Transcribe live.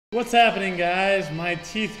What's happening, guys? My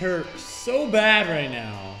teeth hurt so bad right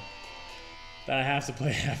now that I have to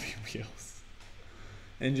play Happy Wheels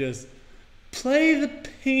and just play the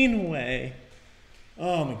pain away.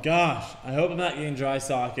 Oh my gosh. I hope I'm not getting dry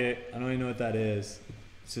socket. I don't even know what that is.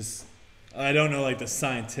 It's just, I don't know like the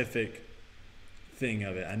scientific thing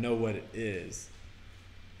of it. I know what it is,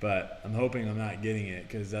 but I'm hoping I'm not getting it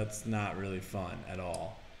because that's not really fun at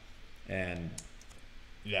all. And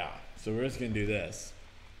yeah, so we're just gonna do this.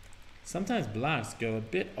 Sometimes blocks go a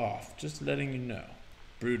bit off, just letting you know.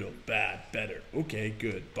 Brutal, bad, better. Okay,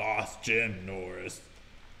 good. Boss, Jim, Norris.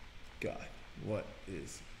 God, what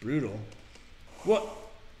is brutal? What?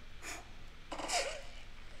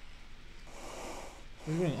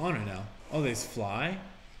 What's going on right now? Oh, they fly?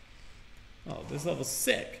 Oh, this level's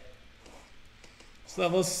sick. This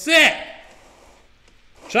level's sick!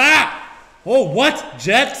 Shut up! Oh, what?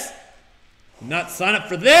 Jets? Did not sign up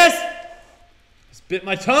for this! Just bit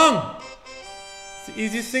my tongue! It's the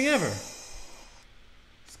easiest thing ever.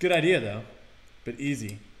 It's a good idea though, but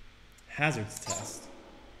easy. Hazards test.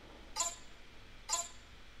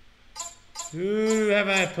 Who have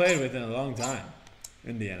I played with in a long time?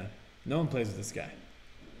 Indiana. No one plays with this guy.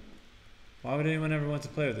 Why would anyone ever want to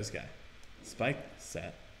play with this guy? Spike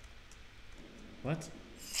set. What?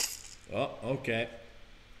 Oh, okay.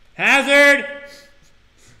 Hazard!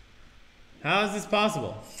 How is this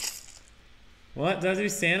possible? What? Does it be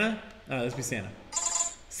Santa? Oh, let's be Santa.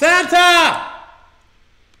 Santa!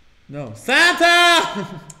 No,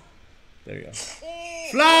 Santa! There you go.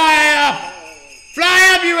 Fly up!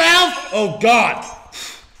 Fly up, you elf! Oh, God!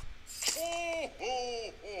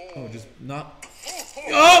 Oh, just not...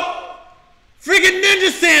 Oh! Freaking Ninja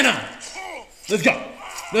Santa! Let's go!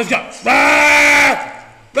 Let's go! Ah!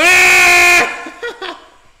 Ah!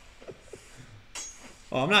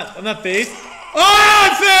 Oh, I'm not phased. Oh,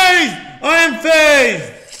 I'm phased! I am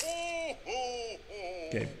phased!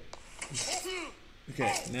 Okay.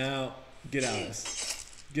 Okay, now get out of this.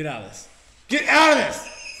 Get out of this. Get out of this!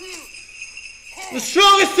 The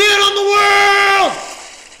strongest Santa in the world!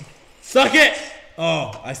 Suck it!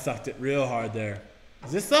 Oh, I sucked it real hard there.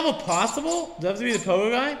 Is this level possible? Do I have to be the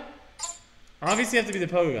pogo guy? Obviously I have to be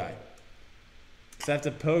the pogo guy. Because I have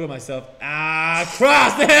to pogo myself. Ah,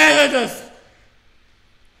 cross the head!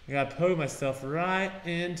 I gotta pogo myself right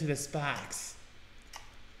into the spikes.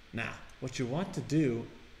 Now, what you want to do...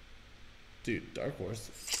 Dude, Dark Horse.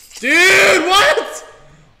 Dude, what?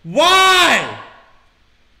 Why?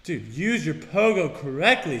 Dude, use your pogo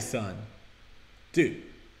correctly, son. Dude.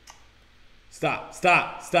 Stop,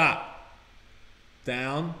 stop, stop.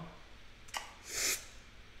 Down.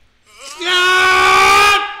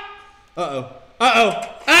 Ah! Uh-oh.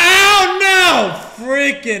 Uh-oh. Oh, no!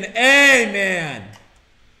 Freaking A, man.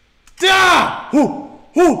 Ah! Oh,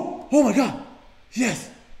 oh, oh my God. Yes.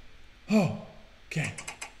 Oh, okay.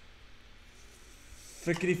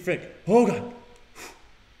 Frickety frick. Oh God.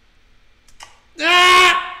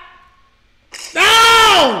 Ah!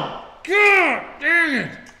 No! God dang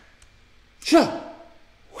it. Shut up.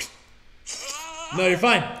 No, you're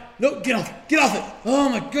fine. No, get off. Get off it. Oh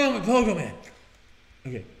my God, my pogo man.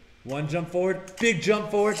 Okay. One jump forward, big jump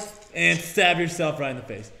forward, and stab yourself right in the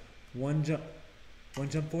face. One jump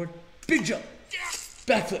forward, big jump,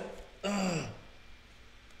 backflip.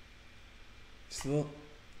 Just a little,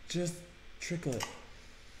 just trickle it.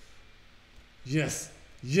 Yes,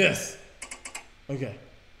 yes. Okay.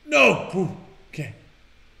 No. Ooh. Okay.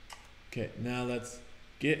 Okay. Now let's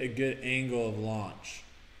get a good angle of launch.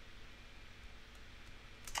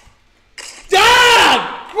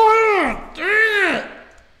 Ah! God, dang it!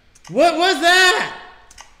 What was that?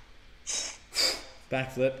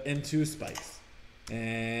 Backflip into spikes.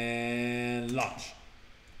 And launch.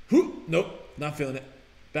 Nope, not feeling it.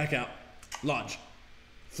 Back out. Launch.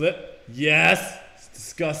 Flip. Yes. It's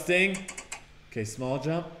disgusting. Okay, small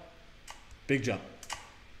jump. Big jump.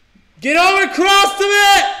 Get over across to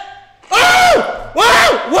it! Oh!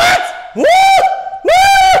 Wow! What? Woo!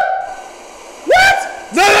 Woo! What?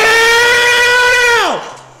 No! No!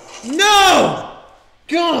 No! No! No!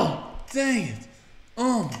 God dang it.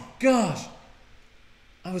 Oh my gosh.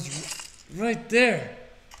 I was right there.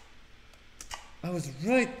 I was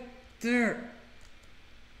right there.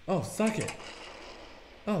 Oh, suck it.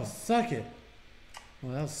 Oh, suck it.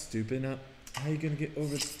 Well, that was stupid. Now, how you gonna get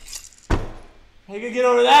over? How you gonna get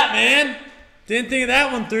over that, man? Didn't think of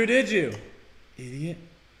that one through, did you? Idiot.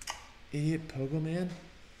 Idiot pogo man.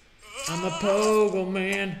 I'm a pogo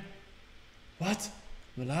man. What?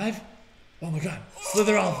 I'm alive? Oh my God.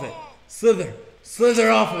 Slither off of it. Slither. Slither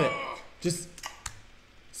off of it. Just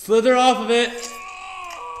slither off of it.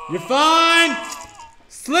 You're fine.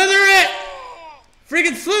 Slither it.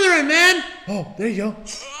 Freaking Slytherin, man! Oh, there you go.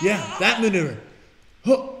 Yeah, that maneuver.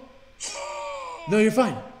 Oh. No, you're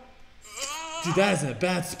fine. Dude, that is in a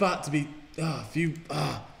bad spot to be. If you.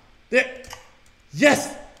 There.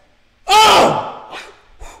 Yes! Oh!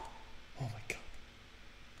 Oh my god.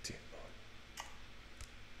 Dear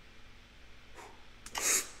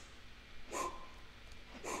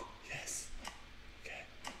Lord. Yes. Okay.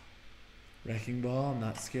 Wrecking ball, I'm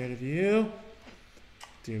not scared of you.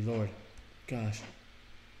 Dear Lord. Gosh.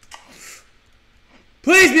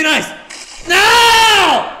 Please be nice! No!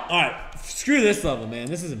 Alright. Screw this level, man.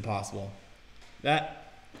 This is impossible.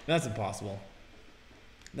 That's impossible.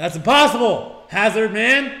 That's impossible! Hazard,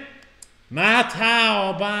 man! Ma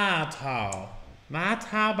tao ba tao. Ma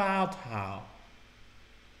tao ba tao.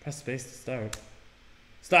 Press space to start.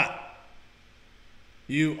 Stop!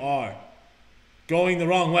 You are going the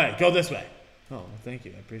wrong way. Go this way. Oh, well, thank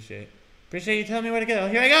you. I appreciate it. Appreciate you telling me where to go.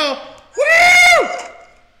 Here I go! Woo!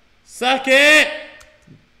 Suck it!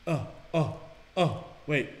 Oh.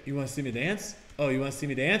 Wait, you want to see me dance? Oh, you want to see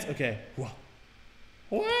me dance? Okay. Whoa.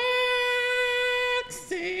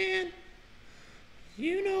 Roxanne,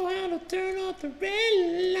 you know how to turn off the red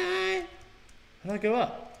light. How do I go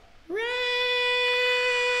up?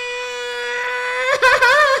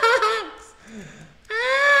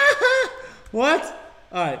 What?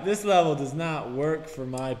 Alright, this level does not work for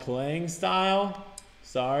my playing style.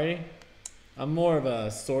 Sorry. I'm more of a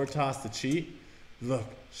sword toss to cheat. Look,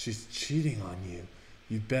 she's cheating on you.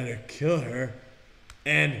 You better kill her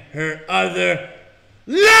and her other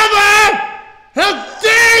lover! How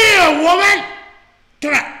dare you, woman!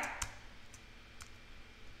 Come on!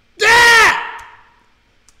 Ah!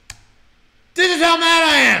 This is how mad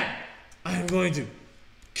I am! I am going to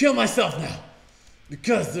kill myself now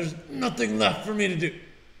because there's nothing left for me to do.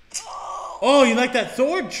 Oh, you like that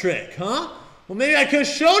sword trick, huh? Well, maybe I could have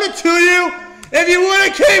showed it to you if you would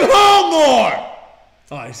have came home more!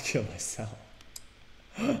 Oh, I just killed myself.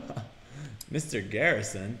 Mr.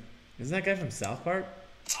 Garrison. Isn't that guy from South Park?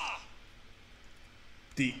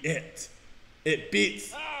 The It. It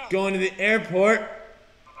beats going to the airport.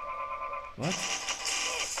 What?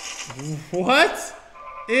 What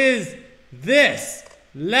is this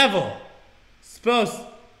level supposed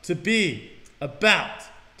to be about?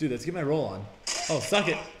 Dude, let's get my roll on. Oh, suck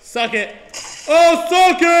it. Suck it. Oh,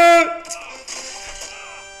 suck it!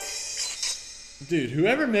 Dude,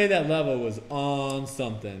 whoever made that level was on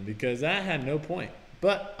something because that had no point.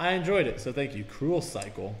 But I enjoyed it, so thank you. Cruel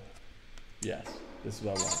Cycle. Yes, this is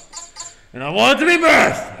what I want. And I want it to be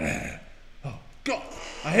birth! Oh, God.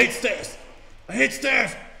 I hate stairs. I hate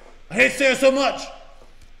stairs. I hate stairs so much.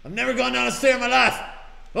 I've never gone down a stair in my life.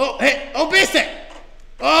 Oh, hey. Oh, Beastie.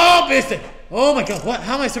 Oh, Beastie. Oh, my God. What?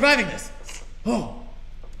 How am I surviving this? Oh.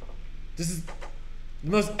 This is the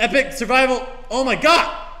most epic survival. Oh, my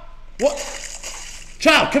God. What?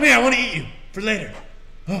 Child, come here. I want to eat you for later.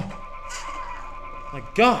 Oh. My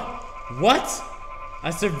God. What? I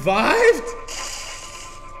survived?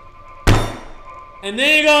 And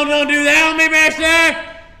then you're gonna do that on me, mister?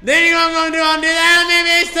 Then you're gonna do that on me,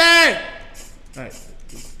 mister? Alright,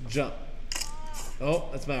 jump. Oh,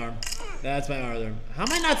 that's my arm. That's my arm. How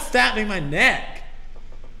am I not stabbing my neck?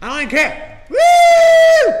 I don't even care. Woo!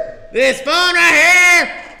 This phone right here.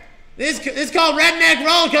 This is called Redneck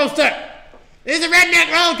Roller Coaster. This is a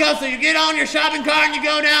redneck roller coaster. You get on your shopping cart and you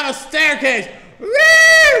go down a staircase. Woo!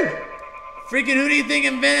 Freaking who do you think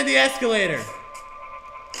invented the escalator?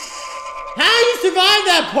 How you survived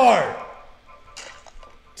that part?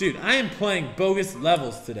 Dude, I am playing bogus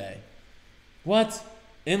levels today. What?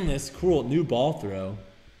 Endless, cruel, new ball throw.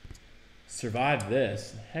 Survived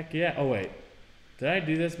this. Heck yeah. Oh, wait. Did I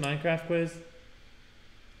do this Minecraft quiz?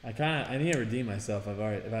 I need to redeem myself if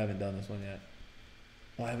I haven't done this one yet.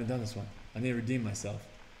 Oh, I haven't done this one. I need to redeem myself.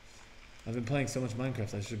 I've been playing so much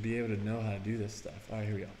Minecraft, I should be able to know how to do this stuff. Alright,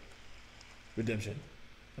 here we go. Redemption.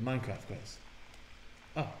 A Minecraft quiz.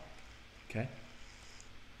 Oh. Okay.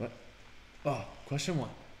 What? Oh, question 1.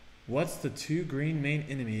 What's the 2 green main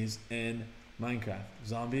enemies in Minecraft?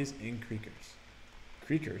 Zombies and creekers.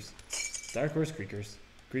 Creekers. Dark horse creekers.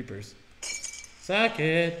 Creepers. Suck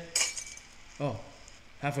it. Oh.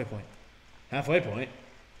 Halfway point. Halfway point?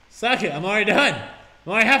 Suck it. I'm already done.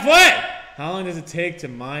 I'm already halfway. How long does it take to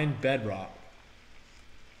mine bedrock?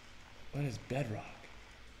 What is bedrock?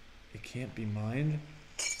 It can't be mined?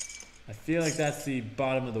 I feel like that's the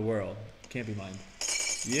bottom of the world. It can't be mined.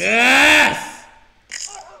 Yes!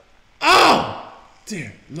 Oh!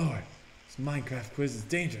 Dear Lord. This Minecraft quiz is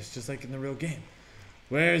dangerous, just like in the real game.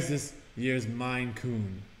 Where is this year's Mine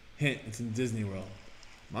Coon? Hint, it's in Disney World.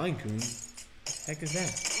 Mine Coon? What the heck is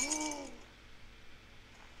that?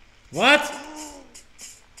 What?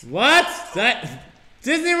 What? That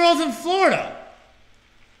Disney World's in Florida.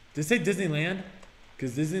 Did it say Disneyland?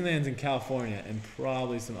 Because Disneyland's in California and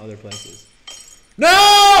probably some other places. No!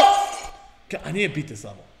 God, I need to beat this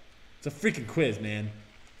level. It's a freaking quiz, man.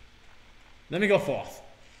 Let me go fourth.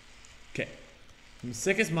 Okay. I'm the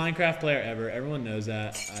sickest Minecraft player ever. Everyone knows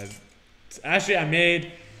that. I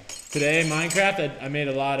made today Minecraft. I made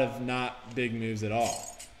a lot of not big moves at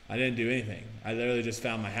all. I didn't do anything. I literally just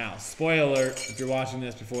found my house. Spoiler alert, if you're watching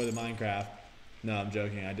this before the Minecraft. No, I'm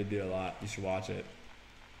joking. I did do a lot. You should watch it.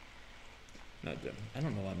 I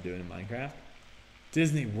don't know what I'm doing in Minecraft.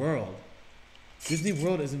 Disney World. Disney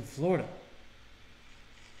World is in Florida.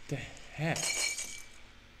 What the heck?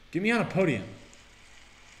 Get me on a podium.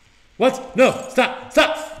 What? No, stop,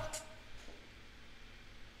 stop!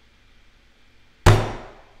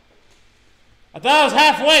 I thought I was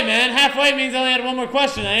halfway, man. Halfway means I only had one more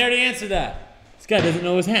question. I already answered that. This guy doesn't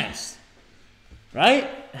know his halves. Right?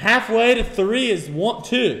 Halfway to 3 is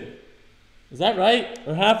 2. Is that right?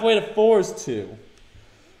 Or halfway to 4 is 2.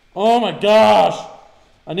 Oh my gosh.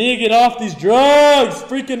 I need to get off these drugs.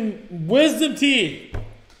 Freaking wisdom teeth.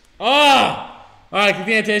 Ah. Alright,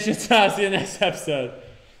 communication style. See you next episode.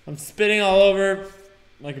 I'm spitting all over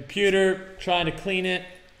my computer, trying to clean it.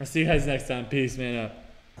 I'll see you guys next time. Peace, man up.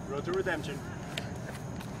 Road to redemption.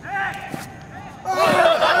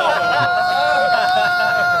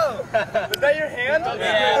 Was that your hand?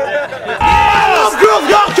 Yeah. Girls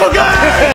got cooking!